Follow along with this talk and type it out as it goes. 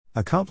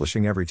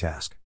Accomplishing every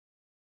task.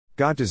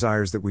 God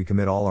desires that we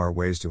commit all our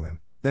ways to Him,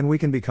 then we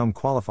can become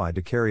qualified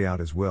to carry out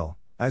His will.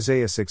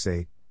 Isaiah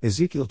 6:8,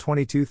 Ezekiel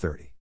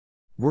 22:30.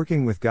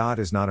 Working with God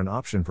is not an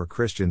option for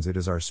Christians, it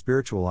is our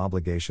spiritual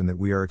obligation that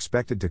we are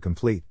expected to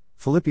complete.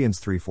 Philippians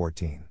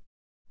 3:14.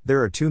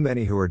 There are too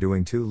many who are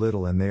doing too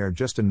little, and they are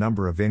just a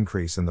number of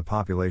increase in the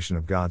population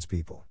of God's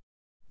people.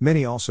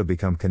 Many also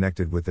become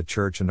connected with the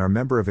church and are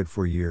member of it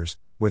for years,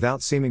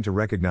 without seeming to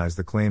recognize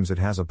the claims it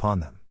has upon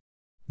them.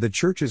 The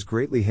church is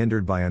greatly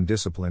hindered by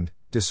undisciplined,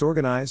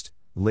 disorganized,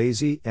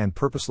 lazy, and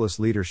purposeless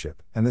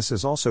leadership, and this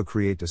has also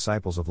created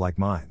disciples of like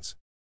minds.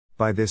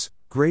 By this,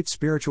 great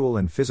spiritual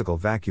and physical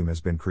vacuum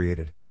has been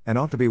created, and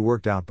ought to be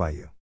worked out by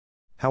you.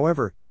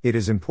 However, it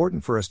is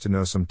important for us to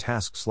know some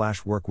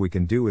tasks/work we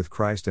can do with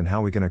Christ and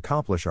how we can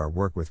accomplish our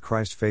work with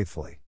Christ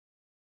faithfully.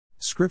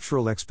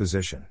 Scriptural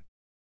exposition.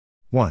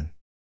 1.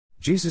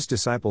 Jesus'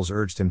 disciples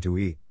urged Him to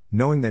eat,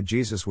 knowing that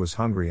Jesus was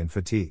hungry and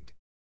fatigued.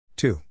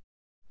 2.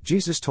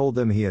 Jesus told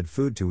them He had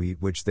food to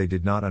eat which they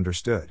did not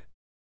understood.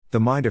 The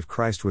mind of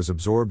Christ was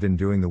absorbed in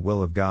doing the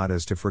will of God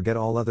as to forget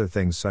all other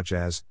things such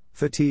as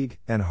fatigue,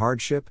 and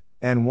hardship,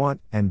 and want,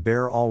 and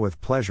bear all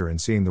with pleasure in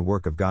seeing the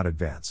work of God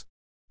advance.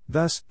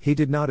 Thus, He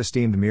did not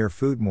esteem mere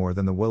food more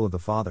than the will of the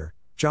Father.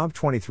 Job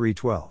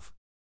 23:12.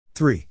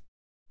 3.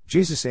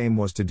 Jesus' aim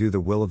was to do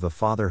the will of the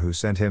Father who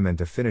sent Him and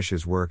to finish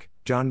His work.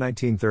 John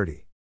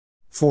 19:30.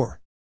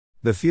 4.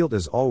 The field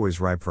is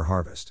always ripe for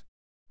harvest.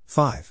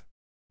 5.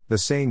 The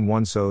saying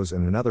one sows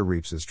and another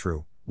reaps is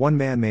true. One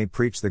man may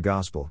preach the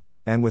gospel,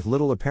 and with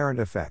little apparent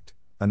effect,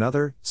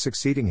 another,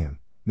 succeeding him,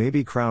 may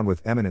be crowned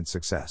with eminent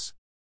success.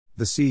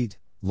 The seed,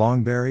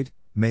 long buried,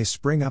 may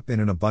spring up in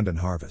an abundant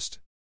harvest.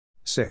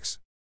 6.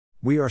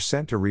 We are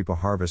sent to reap a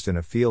harvest in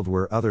a field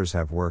where others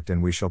have worked,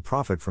 and we shall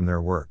profit from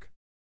their work.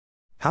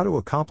 How to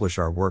accomplish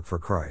our work for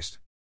Christ.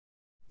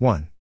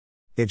 1.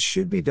 It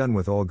should be done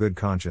with all good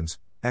conscience.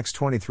 Acts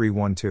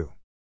 23:1-2.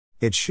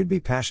 It should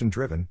be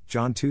passion-driven.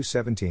 John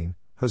 2:17,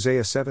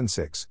 Hosea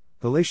 7:6,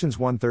 Galatians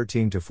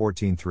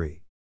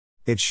 1:13-14:3.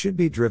 It should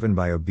be driven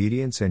by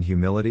obedience and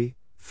humility.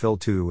 Phil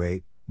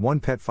 2:8, 1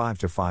 Pet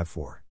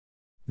 5-5-4.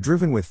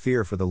 Driven with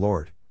fear for the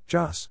Lord.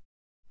 Jos.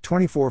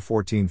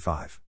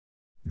 24:14-5.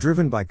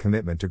 Driven by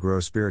commitment to grow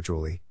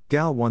spiritually.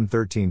 Gal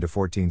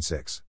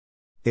 1:13-14:6.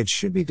 It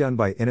should be done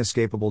by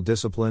inescapable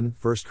discipline.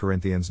 1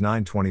 Corinthians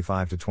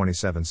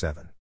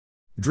 9:25-27:7.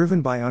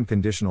 Driven by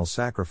unconditional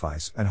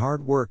sacrifice and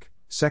hard work.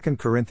 2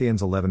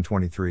 Corinthians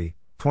 11:23,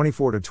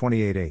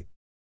 24-28:8.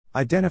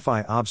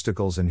 Identify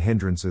obstacles and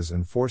hindrances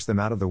and force them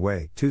out of the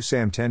way. 2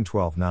 Sam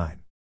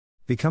 10:12-9.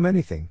 Become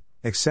anything,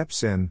 except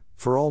sin,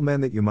 for all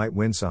men that you might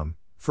win some.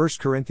 1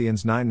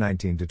 Corinthians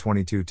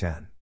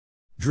 9:19-22:10.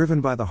 Driven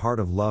by the heart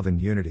of love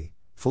and unity.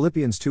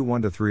 Philippians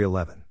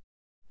 2:1-3:11.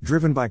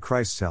 Driven by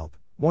Christ's help.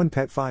 1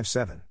 Pet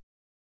 5:7.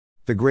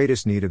 The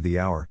greatest need of the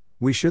hour.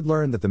 We should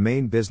learn that the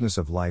main business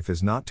of life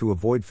is not to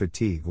avoid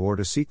fatigue or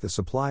to seek the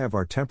supply of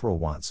our temporal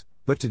wants,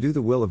 but to do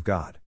the will of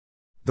God.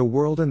 The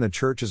world and the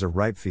church is a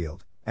ripe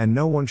field, and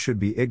no one should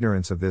be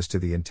ignorant of this to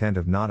the intent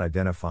of not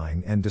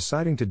identifying and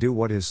deciding to do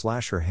what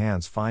his/her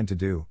hands find to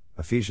do.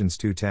 Ephesians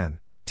 2:10,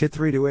 Tit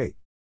 3-8.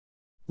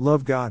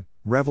 Love God.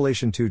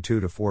 Revelation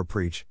 2:2-4.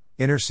 Preach,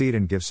 intercede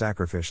and give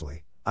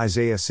sacrificially.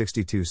 Isaiah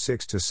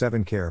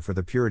 62:6-7. Care for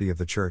the purity of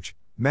the church.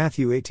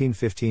 Matthew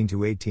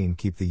 18:15-18.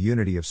 Keep the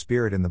unity of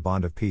spirit in the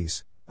bond of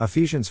peace.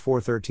 Ephesians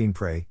 4:13.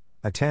 Pray,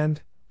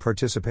 attend,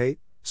 participate,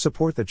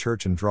 support the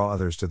church and draw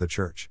others to the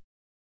church.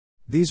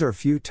 These are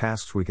few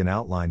tasks we can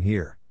outline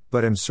here,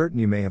 but I'm certain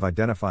you may have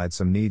identified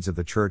some needs of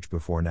the church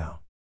before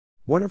now.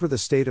 Whatever the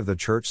state of the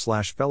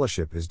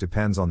church/fellowship is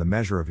depends on the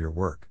measure of your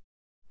work.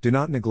 Do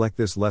not neglect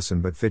this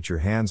lesson, but fit your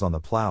hands on the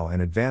plow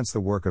and advance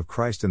the work of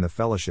Christ in the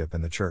fellowship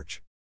and the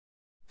church.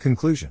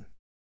 Conclusion.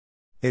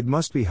 It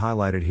must be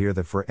highlighted here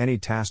that for any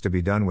task to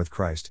be done with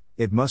Christ,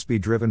 it must be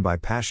driven by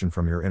passion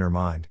from your inner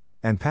mind,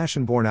 and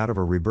passion born out of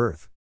a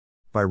rebirth.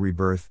 By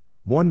rebirth,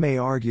 one may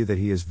argue that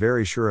he is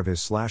very sure of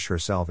his/her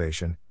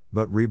salvation,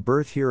 but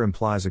rebirth here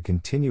implies a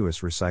continuous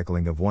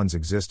recycling of one's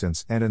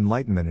existence and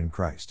enlightenment in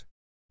Christ.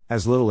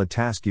 As little a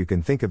task you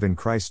can think of in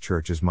Christ's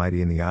church is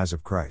mighty in the eyes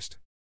of Christ.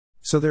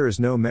 So there is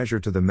no measure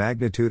to the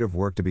magnitude of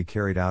work to be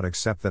carried out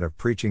except that of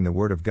preaching the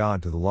word of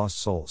God to the lost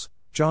souls.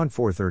 John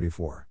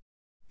 4:34.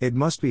 It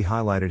must be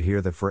highlighted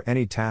here that for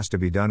any task to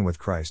be done with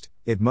Christ,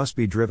 it must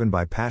be driven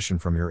by passion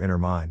from your inner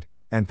mind,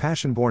 and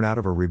passion born out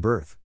of a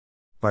rebirth.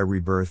 By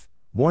rebirth,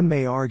 one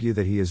may argue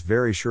that he is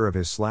very sure of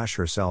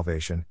his/her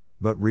salvation,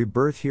 but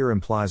rebirth here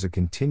implies a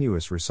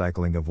continuous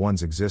recycling of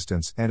one's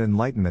existence and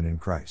enlightenment in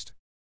Christ.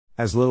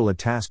 As little a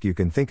task you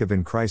can think of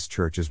in Christ's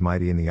church is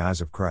mighty in the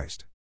eyes of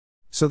Christ.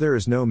 So there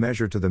is no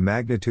measure to the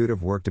magnitude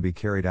of work to be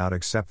carried out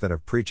except that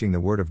of preaching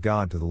the word of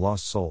God to the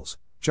lost souls.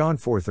 John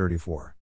 4:34.